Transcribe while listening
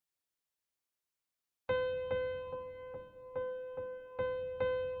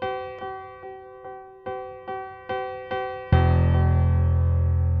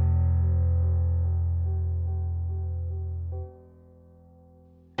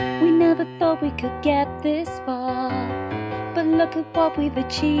Never thought we could get this far, but look at what we've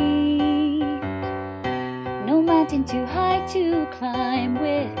achieved. No mountain too high to climb,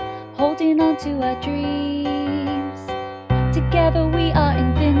 we're holding on to our dreams. Together we are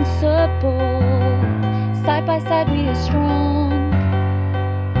invincible, side by side we are strong.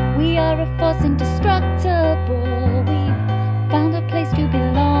 We are a force indestructible, we've found a place to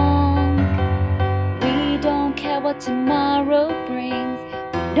belong. We don't care what tomorrow brings,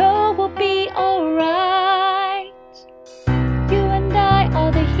 we know we'll be alright. You and I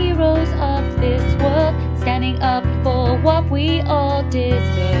are the heroes of this world, standing up for what we all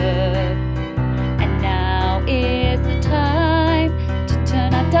deserve. And now is the time to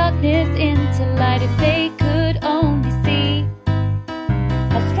turn our darkness into light. If they could only see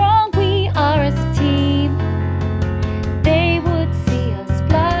how strong we are as a team, they would see us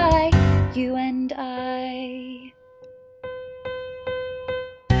fly, you and I.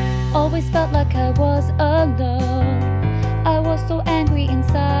 Always felt like I was alone, I was so angry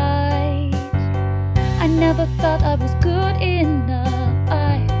inside. I never felt I was good enough,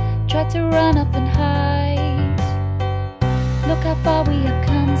 I tried to run off and hide. Look how far we have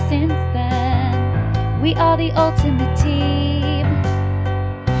come since then, we are the ultimate team.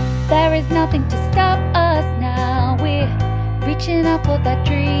 There is nothing to stop us now, we're reaching out for that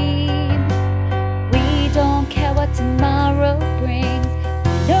dream. We don't care what tomorrow brings,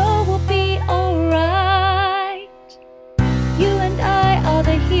 we know we'll be alright. You and I are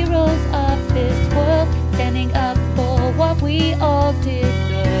the heroes of this world, standing up for what we all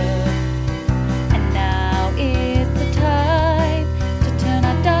deserve. And now is the time to turn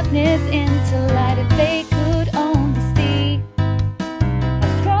our darkness into light. If they could only see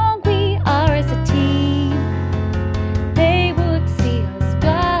how strong we are as a team, they would see us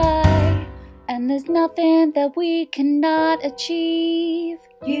fly. And there's nothing that we cannot achieve.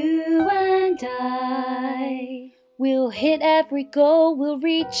 You and I, we'll hit every goal, we'll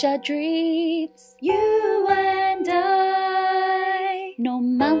reach our dreams. You and I, no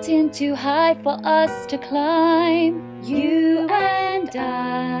mountain too high for us to climb. You and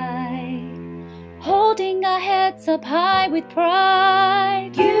I, holding our heads up high with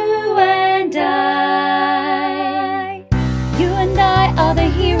pride. You and I are the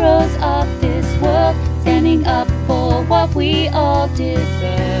heroes of this world, standing up for what we all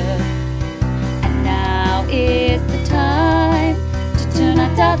deserve. And now is the time to turn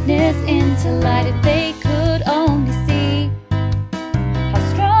our darkness into light. If they could only see how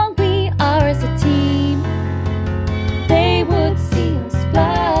strong we are as a team, they would see us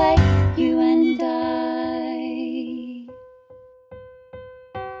fly, you and I.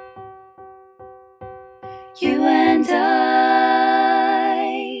 You and I.